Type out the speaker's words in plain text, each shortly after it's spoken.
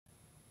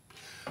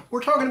We're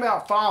talking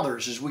about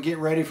fathers as we get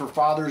ready for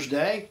Father's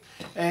Day.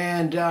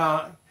 And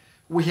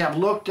we have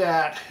looked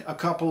at a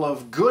couple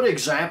of good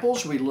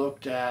examples. We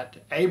looked at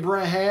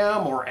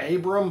Abraham or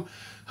Abram,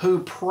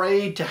 who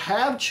prayed to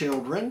have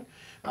children.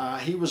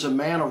 He was a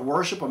man of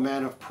worship, a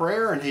man of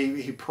prayer, and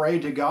he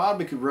prayed to God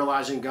because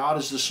realizing God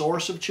is the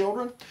source of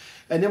children.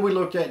 And then we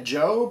looked at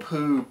Job,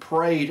 who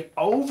prayed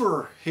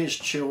over his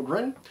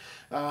children,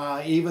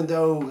 even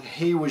though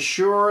he was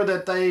sure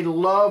that they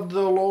loved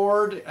the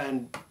Lord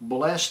and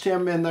blessed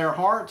him in their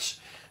hearts.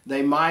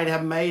 They might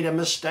have made a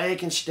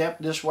mistake and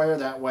stepped this way or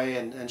that way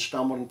and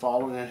stumbled and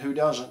fallen, and who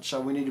doesn't?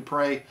 So we need to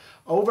pray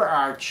over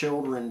our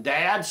children.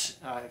 Dads,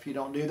 if you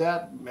don't do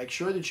that, make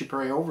sure that you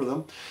pray over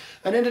them.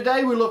 And then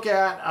today we look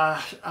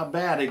at a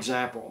bad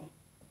example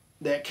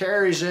that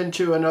carries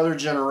into another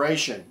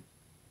generation.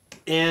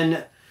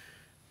 In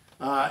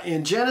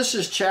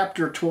Genesis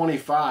chapter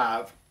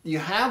 25, you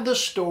have the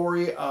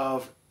story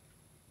of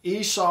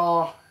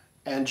Esau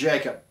and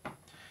Jacob.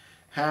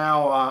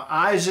 How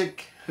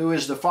Isaac, who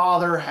is the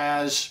father,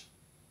 has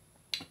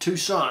two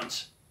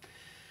sons.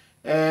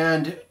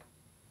 And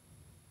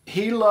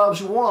he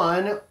loves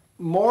one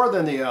more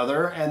than the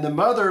other, and the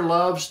mother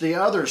loves the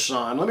other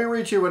son. Let me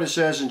read to you what it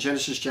says in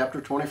Genesis chapter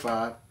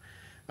 25,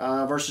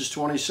 verses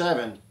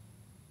 27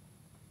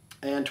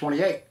 and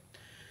 28.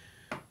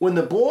 When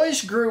the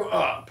boys grew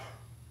up,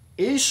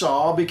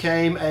 Esau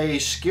became a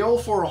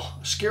skillful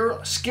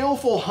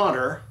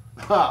hunter,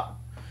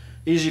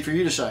 easy for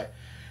you to say,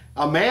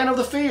 a man of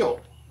the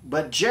field.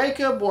 But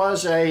Jacob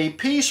was a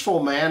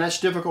peaceful man. That's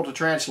difficult to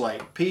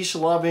translate.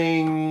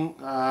 Peace-loving,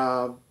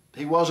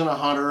 he wasn't a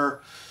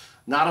hunter,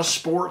 not a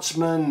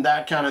sportsman,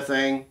 that kind of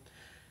thing.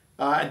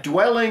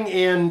 Dwelling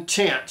in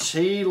tents.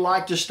 He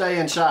liked to stay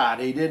inside.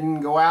 He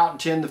didn't go out and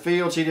tend the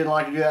fields. He didn't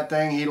like to do that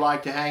thing. He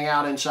liked to hang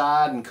out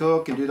inside and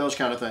cook and do those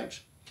kind of things.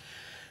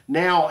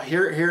 Now,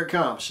 here it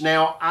comes.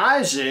 Now,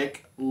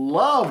 Isaac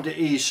loved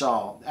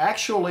Esau.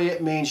 Actually,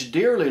 it means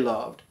dearly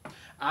loved.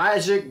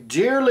 Isaac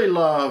dearly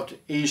loved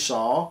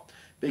Esau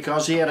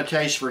because he had a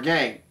taste for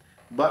game.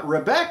 But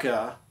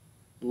Rebekah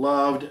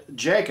loved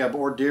Jacob,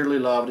 or dearly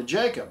loved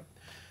Jacob.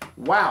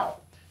 Wow.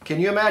 Can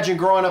you imagine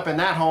growing up in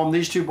that home,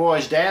 these two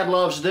boys? Dad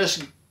loves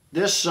this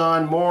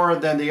son more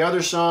than the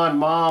other son.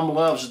 Mom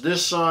loves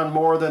this son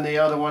more than the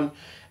other one.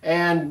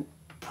 And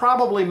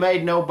probably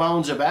made no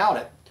bones about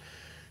it.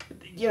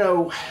 You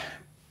know,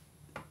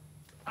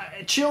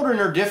 children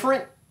are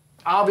different.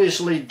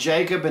 Obviously,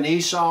 Jacob and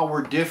Esau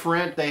were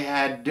different. They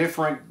had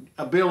different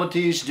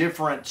abilities,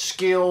 different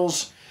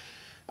skills.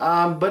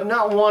 But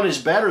not one is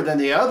better than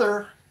the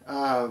other.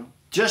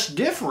 Just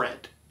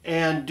different.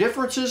 And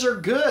differences are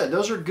good.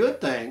 Those are good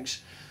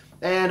things.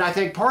 And I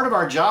think part of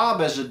our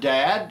job as a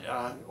dad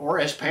or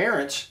as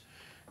parents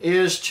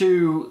is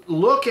to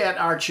look at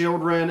our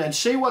children and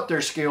see what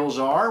their skills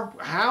are.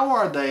 How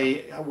are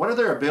they? What are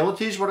their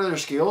abilities? What are their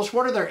skills?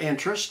 What are their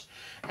interests?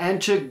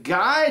 And to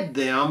guide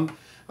them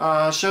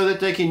so that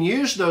they can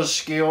use those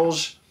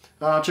skills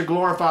to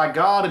glorify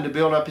God and to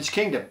build up His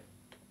kingdom.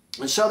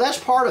 And so that's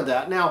part of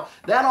that. Now,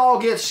 that all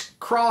gets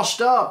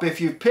crossed up if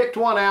you've picked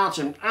one out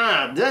and,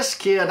 this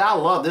kid, I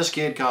love this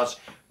kid because,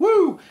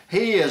 woo,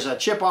 he is a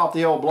chip off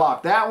the old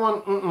block. That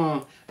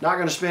one, not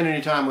going to spend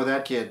any time with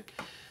that kid.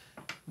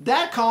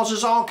 That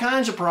causes all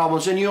kinds of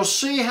problems, and you'll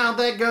see how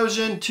that goes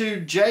into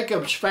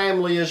Jacob's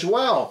family as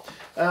well.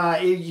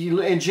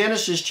 In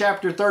Genesis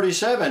chapter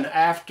 37,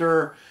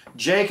 after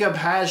Jacob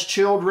has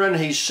children,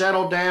 he's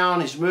settled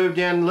down, he's moved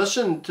in.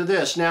 Listen to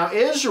this. Now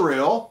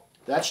Israel,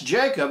 that's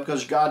Jacob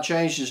because God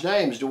changed his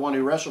name, is the one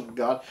who wrestled with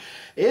God.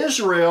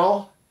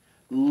 Israel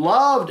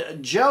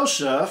loved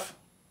Joseph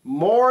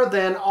more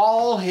than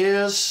all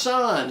his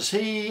sons.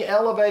 He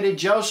elevated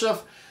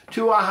Joseph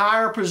to a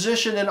higher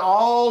position than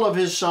all of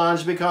his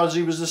sons because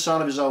he was the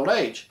son of his old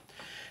age.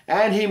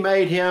 And he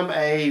made him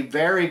a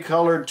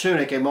varicolored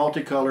tunic, a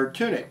multicolored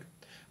tunic,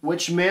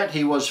 which meant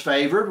he was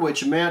favored,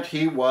 which meant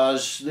he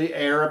was the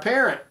heir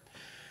apparent.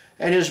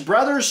 And his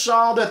brothers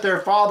saw that their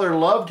father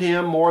loved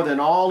him more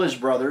than all his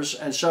brothers,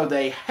 and so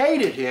they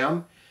hated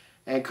him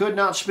and could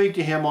not speak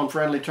to him on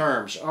friendly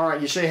terms. All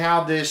right, you see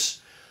how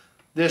this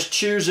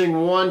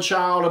choosing one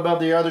child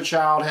above the other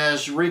child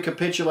has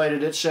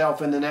recapitulated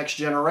itself in the next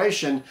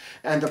generation,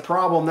 and the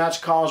problem that's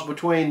caused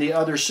between the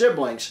other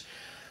siblings.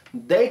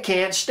 They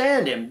can't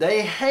stand him.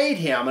 They hate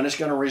him, and it's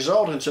going to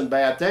result in some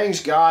bad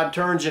things. God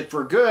turns it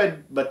for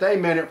good, but they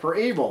meant it for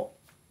evil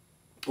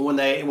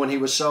when he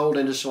was sold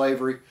into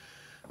slavery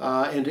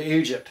into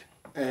Egypt.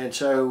 And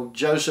so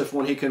Joseph,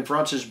 when he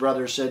confronts his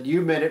brothers, said,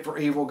 you meant it for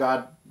evil,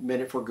 God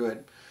meant it for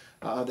good.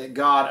 That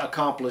God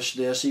accomplished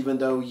this even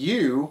though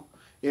you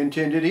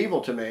intended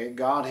evil to me.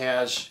 God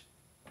has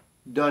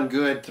done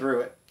good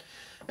through it.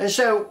 And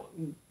so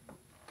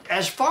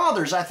as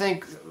fathers, I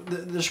think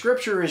the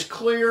scripture is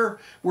clear.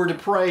 We're to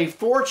pray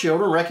for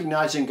children,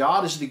 recognizing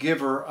God is the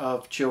giver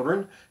of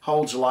children,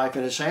 holds life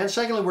in his hand.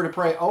 Secondly, we're to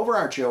pray over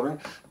our children.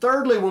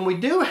 Thirdly, when we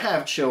do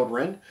have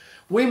children,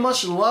 we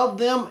must love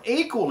them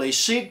equally,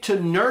 seek to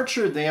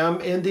nurture them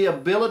in the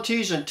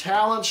abilities and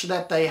talents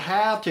that they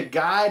have to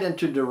guide and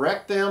to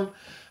direct them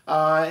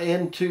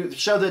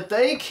so that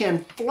they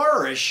can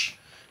flourish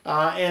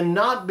and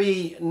not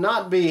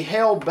be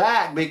held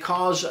back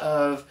because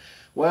of,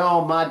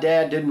 well, my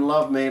dad didn't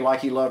love me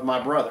like he loved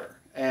my brother,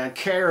 and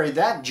carry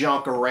that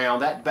junk around,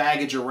 that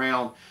baggage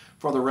around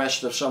for the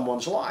rest of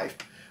someone's life.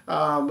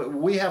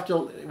 We have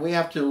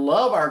to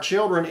love our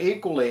children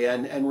equally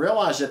and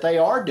realize that they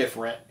are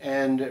different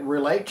and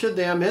relate to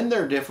them in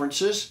their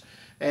differences,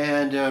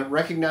 and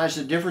recognize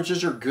that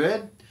differences are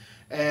good,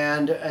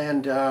 and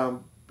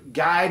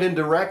guide and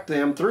direct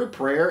them through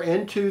prayer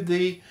into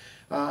the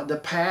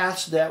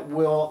paths that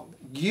will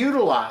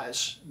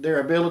utilize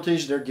their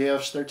abilities, their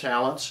gifts, their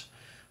talents,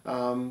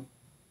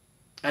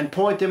 and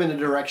point them in the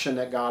direction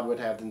that God would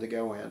have them to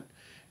go in.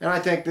 And I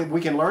think that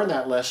we can learn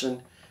that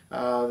lesson.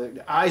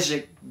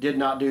 Isaac did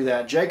not do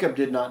that. Jacob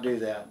did not do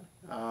that.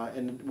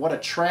 And what a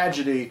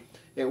tragedy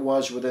it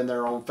was within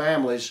their own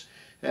families.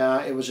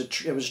 It was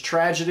a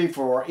tragedy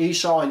for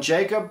Esau and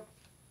Jacob.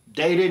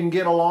 They didn't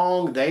get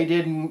along. They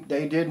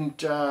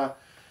didn't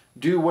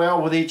do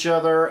well with each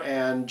other,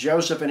 and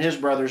Joseph and his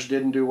brothers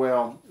didn't do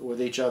well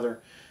with each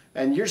other.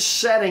 And you're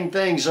setting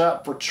things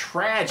up for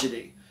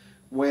tragedy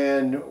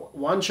when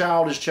one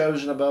child is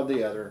chosen above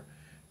the other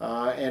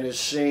and is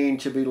seen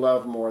to be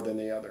loved more than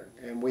the other.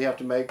 And we have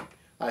to make,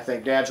 I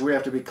think, dads, we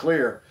have to be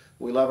clear.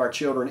 We love our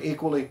children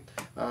equally,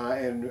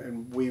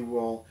 and we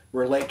will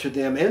relate to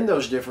them in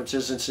those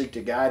differences and seek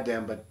to guide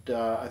them. But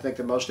I think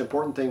the most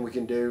important thing we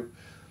can do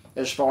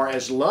as far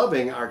as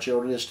loving our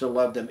children is to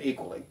love them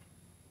equally.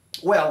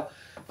 Well,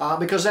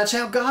 because that's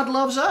how God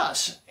loves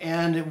us,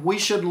 and we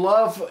should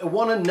love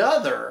one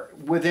another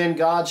within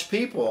God's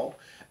people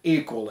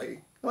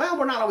equally. Well,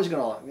 we're not always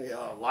going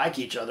to like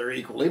each other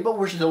equally, but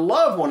we're to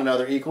love one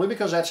another equally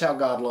because that's how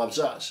God loves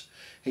us.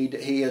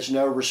 He is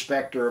no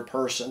respecter of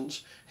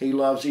persons. He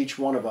loves each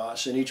one of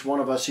us, and each one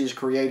of us He's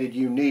created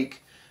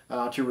unique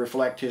to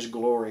reflect His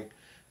glory.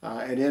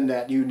 And in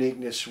that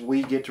uniqueness,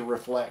 we get to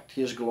reflect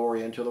His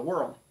glory into the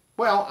world.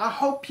 Well, I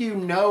hope you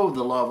know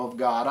the love of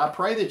God. I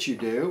pray that you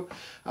do.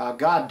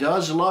 God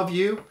does love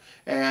you,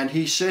 and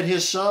He sent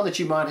His Son that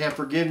you might have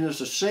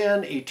forgiveness of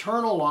sin,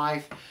 eternal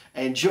life,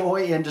 and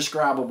joy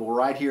indescribable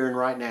right here and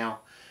right now.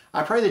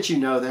 I pray that you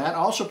know that. I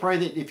also pray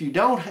that if you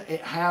don't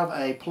have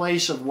a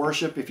place of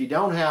worship, if you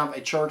don't have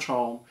a church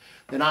home,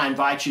 then I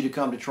invite you to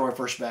come to Troy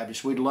First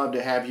Baptist. We'd love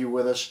to have you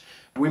with us.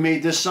 We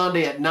meet this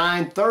Sunday at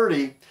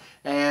 9:30.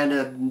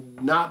 And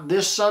not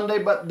this Sunday,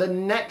 but the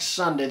next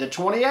Sunday, the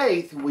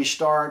 28th, we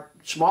start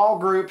small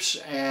groups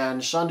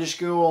and Sunday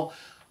school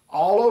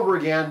all over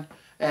again.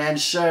 And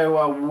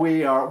so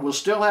we'll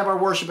still have our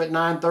worship at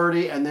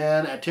 9:30, and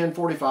then at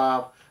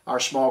 10:45, our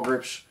small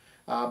groups.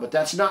 But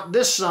that's not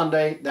this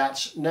Sunday,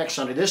 that's next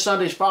Sunday. This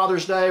Sunday's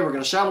Father's Day. We're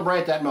going to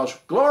celebrate that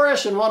most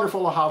glorious and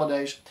wonderful of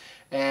holidays.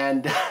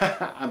 And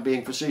I'm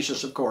being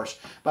facetious, of course.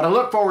 But I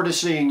look forward to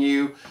seeing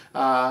you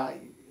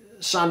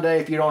Sunday.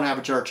 If you don't have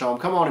a church home,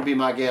 come on and be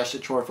my guest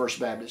at Troy First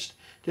Baptist.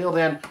 Till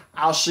then,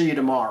 I'll see you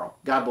tomorrow.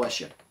 God bless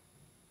you.